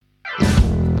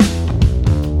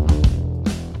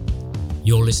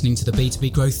You're listening to the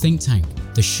B2B Growth Think Tank,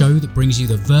 the show that brings you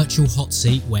the virtual hot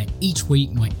seat where each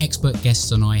week my expert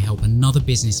guests and I help another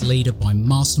business leader by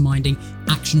masterminding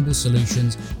actionable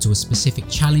solutions to a specific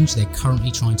challenge they're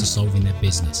currently trying to solve in their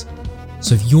business.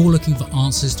 So if you're looking for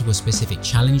answers to a specific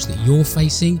challenge that you're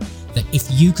facing, that if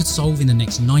you could solve in the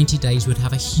next 90 days would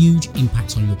have a huge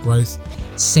impact on your growth,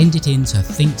 send it in to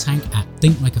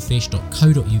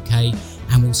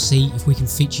thinkttank@thinklikeafish.co.uk and we'll see if we can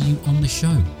feature you on the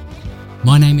show.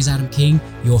 My name is Adam King,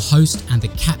 your host and the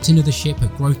captain of the ship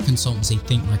at growth consultancy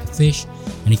Think Like a Fish.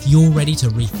 And if you're ready to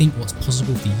rethink what's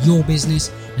possible for your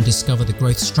business and discover the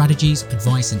growth strategies,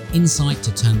 advice and insight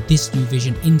to turn this new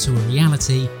vision into a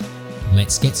reality,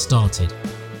 let's get started.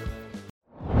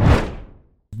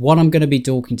 What I'm going to be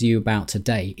talking to you about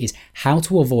today is how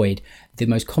to avoid the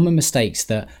most common mistakes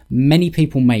that many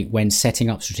people make when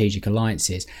setting up strategic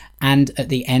alliances. And at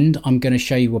the end, I'm going to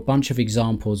show you a bunch of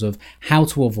examples of how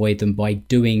to avoid them by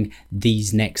doing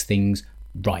these next things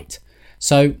right.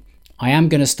 So I am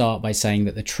going to start by saying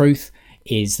that the truth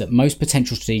is that most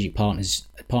potential strategic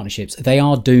partnerships, they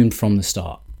are doomed from the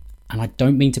start. And I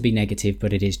don't mean to be negative,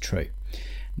 but it is true.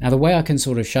 Now, the way I can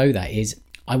sort of show that is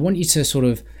I want you to sort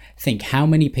of think how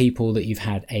many people that you've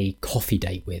had a coffee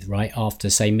date with, right?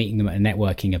 After, say, meeting them at a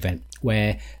networking event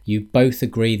where you both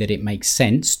agree that it makes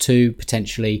sense to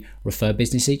potentially refer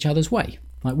business each other's way.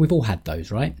 Like, we've all had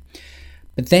those, right?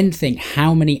 But then think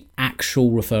how many actual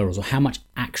referrals or how much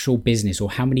actual business or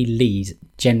how many leads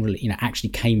generally, actually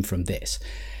came from this.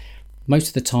 Most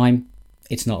of the time,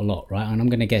 it's not a lot, right? And I'm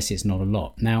going to guess it's not a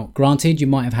lot. Now, granted, you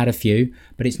might have had a few,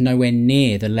 but it's nowhere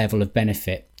near the level of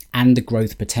benefit and the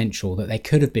growth potential that there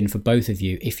could have been for both of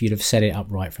you if you'd have set it up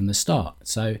right from the start.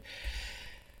 So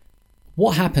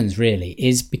what happens really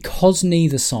is because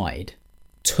neither side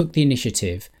took the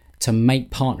initiative to make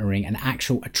partnering an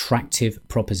actual attractive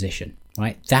proposition,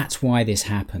 right? That's why this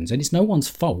happens. And it's no one's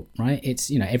fault, right?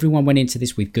 It's, everyone went into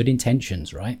this with good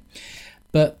intentions, right?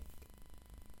 But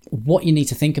what you need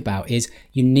to think about is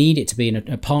you need it to be a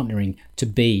partnering to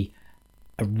be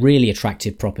a really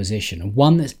attractive proposition, and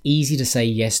one that's easy to say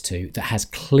yes to, that has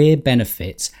clear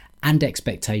benefits and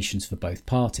expectations for both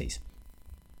parties.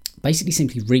 Basically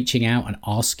simply reaching out and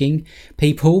asking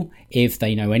people if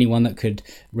they know anyone that could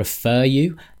refer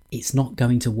you, it's not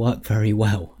going to work very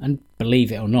well. And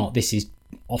believe it or not, this is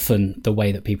often the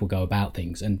way that people go about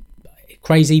things, and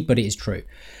crazy, but it is true.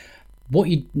 What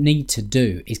you need to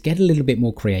do is get a little bit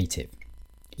more creative.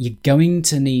 You're going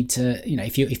to need to,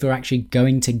 if you're actually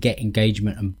going to get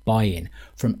engagement and buy-in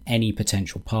from any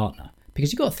potential partner,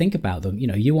 because you've got to think about them.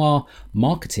 You are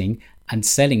marketing and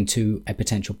selling to a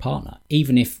potential partner,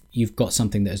 even if you've got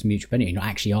something that is mutual benefit. You're not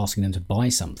actually asking them to buy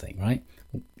something, right?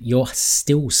 You're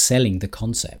still selling the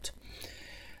concept.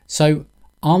 So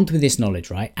armed with this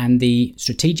knowledge, right, and the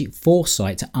strategic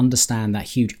foresight to understand that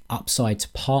huge upside to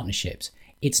partnerships,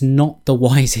 it's not the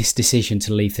wisest decision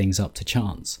to leave things up to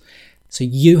chance. So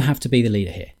you have to be the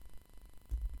leader here.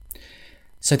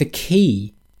 So the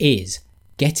key is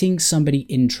getting somebody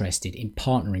interested in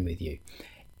partnering with you.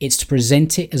 It's to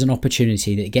present it as an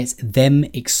opportunity that gets them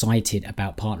excited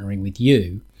about partnering with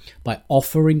you by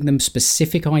offering them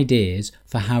specific ideas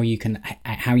for how you can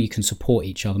support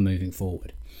each other moving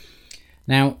forward.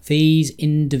 Now, these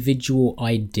individual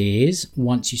ideas,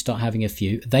 once you start having a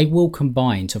few, they will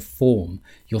combine to form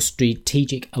your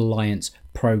strategic alliance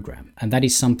program. And that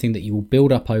is something that you will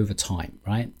build up over time,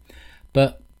 right?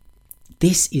 But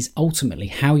this is ultimately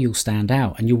how you'll stand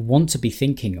out. And you'll want to be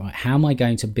thinking, right, how am I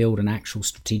going to build an actual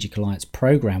strategic alliance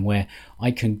program where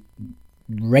I can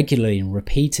regularly and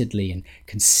repeatedly and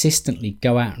consistently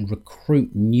go out and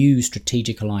recruit new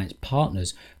strategic alliance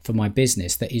partners for my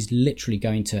business that is literally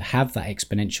going to have that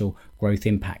exponential growth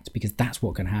impact, because that's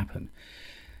what can happen.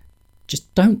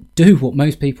 Just don't do what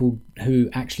most people who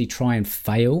actually try and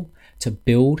fail to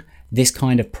build this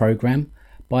kind of program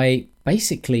by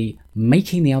basically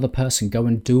making the other person go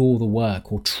and do all the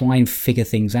work or try and figure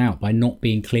things out by not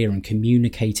being clear and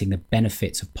communicating the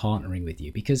benefits of partnering with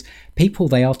you, because people,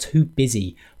 they are too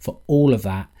busy for all of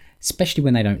that, especially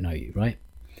when they don't know you, right?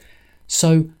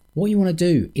 So what you want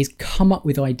to do is come up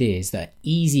with ideas that are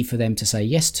easy for them to say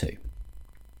yes to.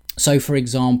 So, for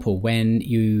example, when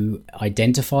you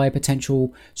identify a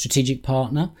potential strategic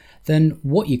partner, then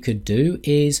what you could do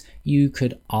is you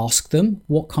could ask them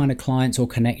what kind of clients or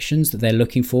connections that they're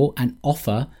looking for and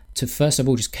offer to, first of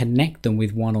all, just connect them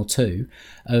with one or two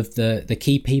of the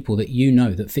key people that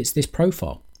that fits this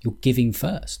profile. You're giving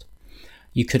first.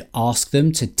 You could ask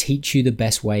them to teach you the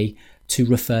best way to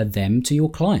refer them to your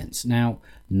clients. Now,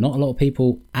 not a lot of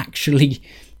people actually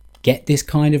get this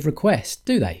kind of request,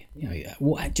 do they?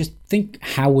 Just think,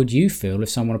 how would you feel if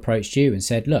someone approached you and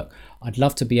said, look, I'd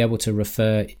love to be able to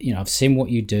refer, I've seen what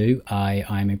you do.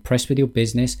 I'm impressed with your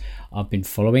business. I've been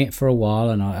following it for a while,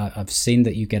 and I've seen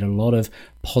that you get a lot of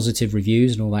positive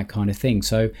reviews and all that kind of thing.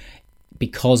 So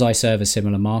because I serve a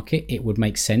similar market, it would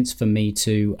make sense for me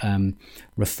to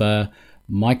refer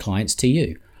my clients to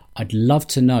you. I'd love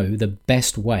to know the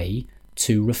best way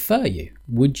to refer you.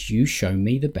 Would you show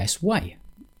me the best way?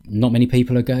 Not many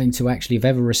people are going to actually have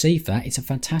ever received that. It's a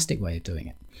fantastic way of doing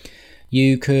it.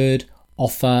 You could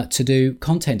offer to do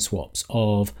content swaps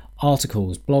of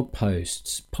articles, blog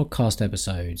posts, podcast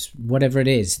episodes, whatever it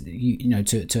is.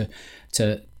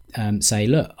 To say,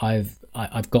 look,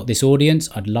 I've got this audience.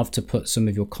 I'd love to put some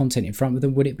of your content in front of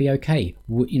them. Would it be okay?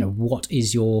 What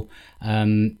is your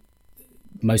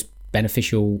most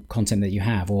beneficial content that you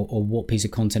have, or what piece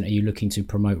of content are you looking to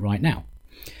promote right now?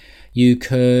 You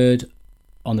could,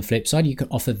 on the flip side, you could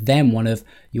offer them one of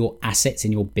your assets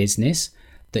in your business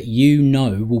that you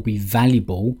know will be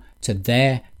valuable to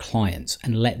their clients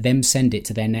and let them send it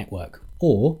to their network.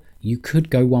 Or you could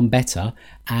go one better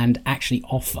and actually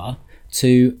offer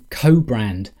to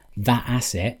co-brand that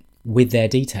asset with their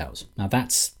details. Now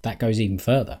that goes even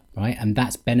further, right? And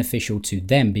that's beneficial to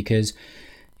them, because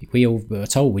we all are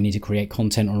told we need to create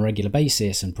content on a regular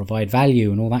basis and provide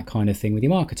value and all that kind of thing with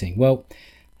your marketing. Well,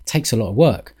 it takes a lot of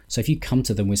work. So if you come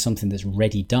to them with something that's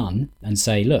ready done and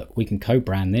say, look, we can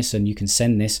co-brand this and you can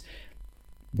send this,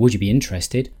 would you be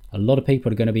interested? A lot of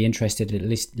people are going to be interested, at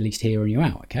least hearing you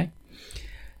out, okay?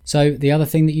 So the other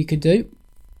thing that you could do,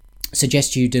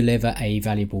 suggest you deliver a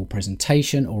valuable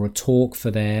presentation or a talk for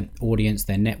their audience,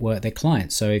 their network, their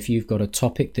clients. So if you've got a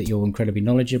topic that you're incredibly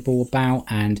knowledgeable about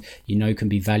and can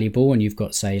be valuable, and you've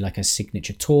got, say, like a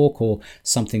signature talk or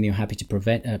something that you're happy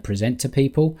to present to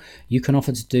people, you can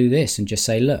offer to do this and just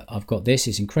say, look, I've got this,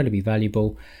 it's incredibly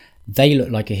valuable. They look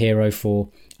like a hero for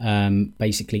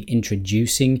basically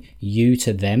introducing you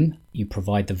to them. You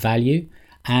provide the value,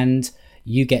 and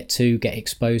you get to get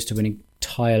exposed to an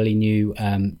entirely new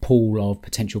pool of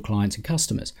potential clients and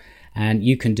customers. And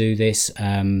you can do this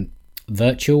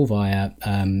virtual via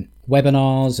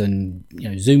webinars and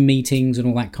Zoom meetings and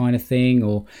all that kind of thing,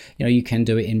 or you can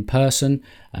do it in person,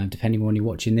 depending on when you're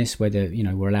watching this, whether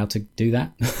we're allowed to do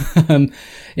that.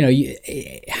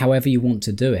 However you want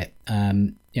to do it,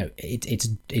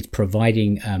 it's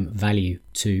providing value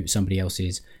to somebody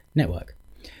else's network.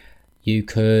 You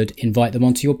could invite them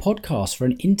onto your podcast for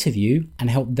an interview and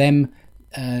help them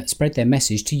spread their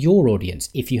message to your audience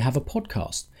if you have a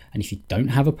podcast. And if you don't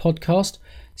have a podcast,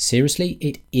 seriously,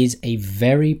 it is a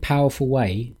very powerful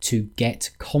way to get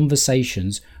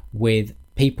conversations with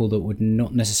people that would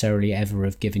not necessarily ever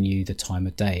have given you the time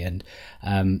of day. And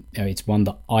it's one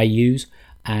that I use,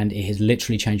 and it has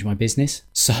literally changed my business.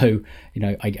 So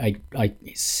I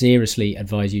seriously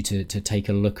advise you to take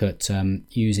a look at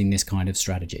using this kind of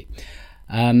strategy.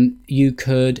 You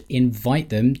could invite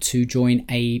them to join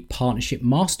a partnership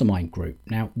mastermind group.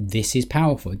 Now, this is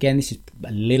powerful. Again, this is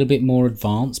a little bit more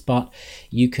advanced, but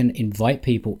you can invite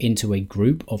people into a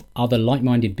group of other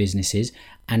like-minded businesses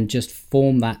and just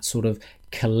form that sort of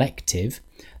collective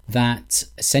that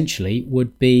essentially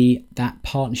would be that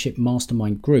partnership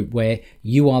mastermind group, where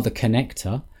you are the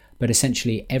connector, but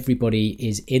essentially everybody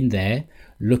is in there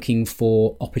looking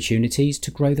for opportunities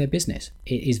to grow their business.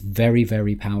 It is very,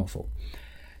 very powerful.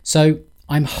 So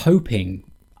I'm hoping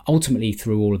ultimately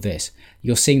through all of this,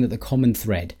 you're seeing that the common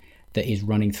thread that is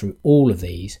running through all of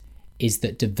these is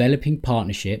that developing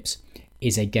partnerships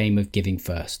is a game of giving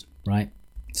first, right?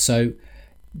 So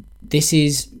this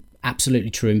is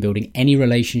absolutely true in building any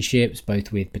relationships,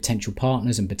 both with potential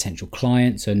partners and potential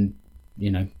clients and,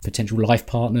 potential life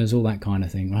partners, all that kind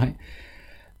of thing, right?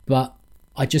 But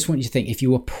I just want you to think, if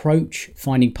you approach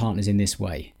finding partners in this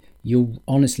way, you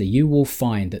will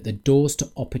find that the doors to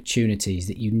opportunities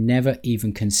that you never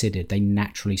even considered, they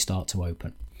naturally start to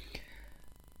open.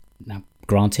 Now,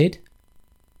 granted,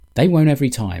 they won't every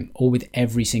time or with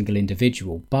every single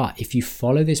individual, but if you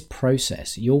follow this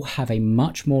process, you'll have a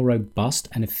much more robust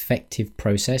and effective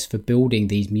process for building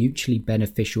these mutually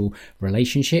beneficial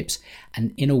relationships,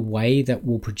 and in a way that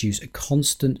will produce a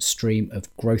constant stream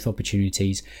of growth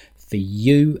opportunities for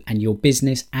you and your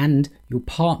business and your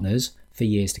partners for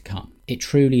years to come. It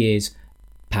truly is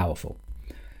powerful,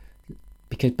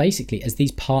 because basically as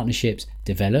these partnerships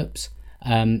develops,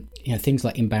 things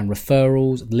like inbound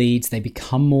referrals, leads, they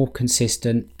become more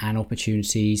consistent, and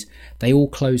opportunities, they all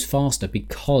close faster,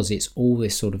 because it's all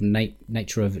this sort of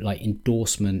nature of like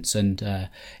endorsements and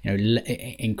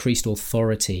increased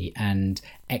authority and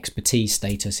expertise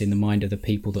status in the mind of the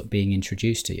people that are being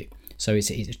introduced to you. So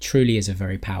it truly is a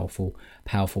very powerful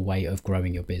way of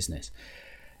growing your business.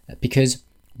 Because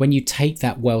when you take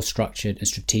that well-structured and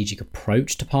strategic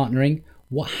approach to partnering,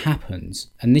 what happens,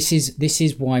 and this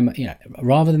is why,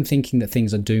 rather than thinking that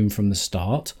things are doomed from the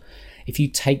start, if you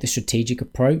take the strategic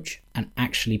approach and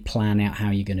actually plan out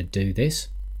how you're going to do this,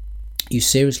 you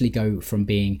seriously go from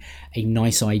being a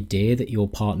nice idea that your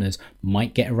partners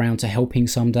might get around to helping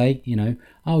someday.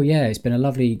 Oh yeah, it's been a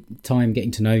lovely time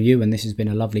getting to know you, and this has been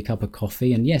a lovely cup of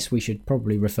coffee, and yes, we should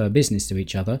probably refer business to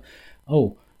each other.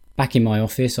 Oh, back in my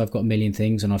office, I've got a million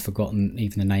things and I've forgotten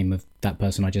even the name of that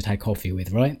person I just had coffee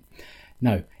with, right?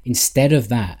 No, instead of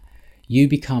that, you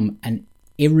become an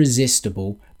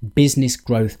irresistible business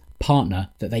growth partner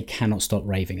that they cannot stop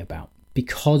raving about,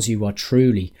 because you are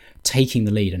truly taking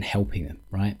the lead and helping them,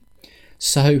 right?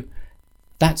 So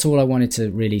that's all I wanted to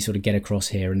really sort of get across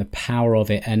here, and the power of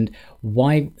it, and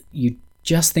why you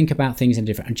just think about things in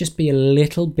different, and just be a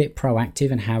little bit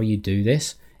proactive in how you do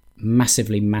this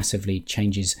massively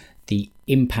changes the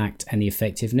impact and the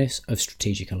effectiveness of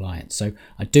strategic alliance. So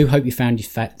I do hope you found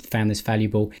this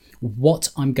valuable. What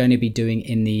I'm going to be doing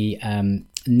in the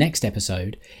next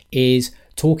episode is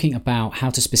talking about how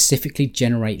to specifically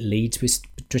generate leads with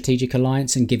strategic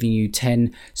alliance, and giving you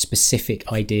 10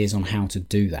 specific ideas on how to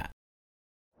do that.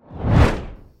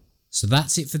 So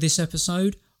that's it for this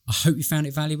episode. I hope you found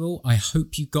it valuable. I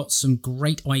hope you got some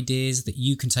great ideas that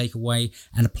you can take away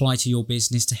and apply to your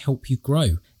business to help you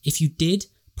grow. If you did,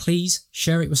 please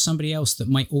share it with somebody else that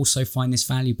might also find this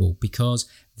valuable, because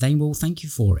they will thank you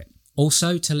for it.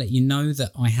 Also, to let you know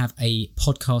that I have a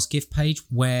podcast gift page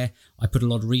where I put a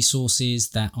lot of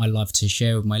resources that I love to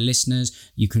share with my listeners.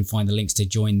 You can find the links to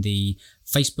join the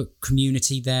Facebook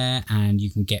community there, and you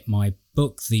can get my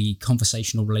book, The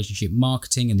Conversational Relationship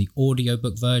Marketing, and the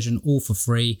audiobook version, all for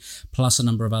free, plus a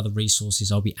number of other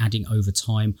resources I'll be adding over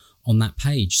time on that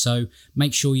page. So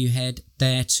make sure you head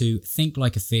there to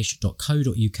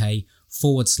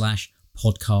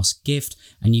thinklikeafish.co.uk/podcast gift,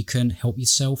 and you can help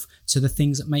yourself to the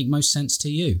things that make most sense to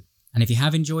you. And if you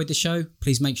have enjoyed the show,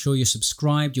 please make sure you're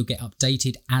subscribed. You'll get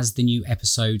updated as the new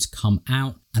episodes come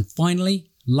out. And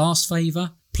finally, last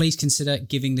favor, please consider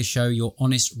giving the show your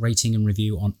honest rating and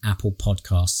review on Apple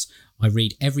Podcasts. I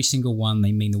read every single one.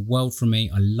 They mean the world from me.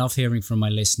 I love hearing from my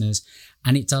listeners,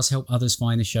 and it does help others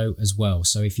find the show as well.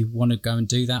 So if you want to go and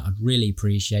do that, I'd really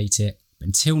appreciate it. But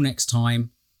until next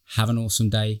time, have an awesome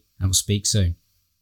day, and we'll speak soon.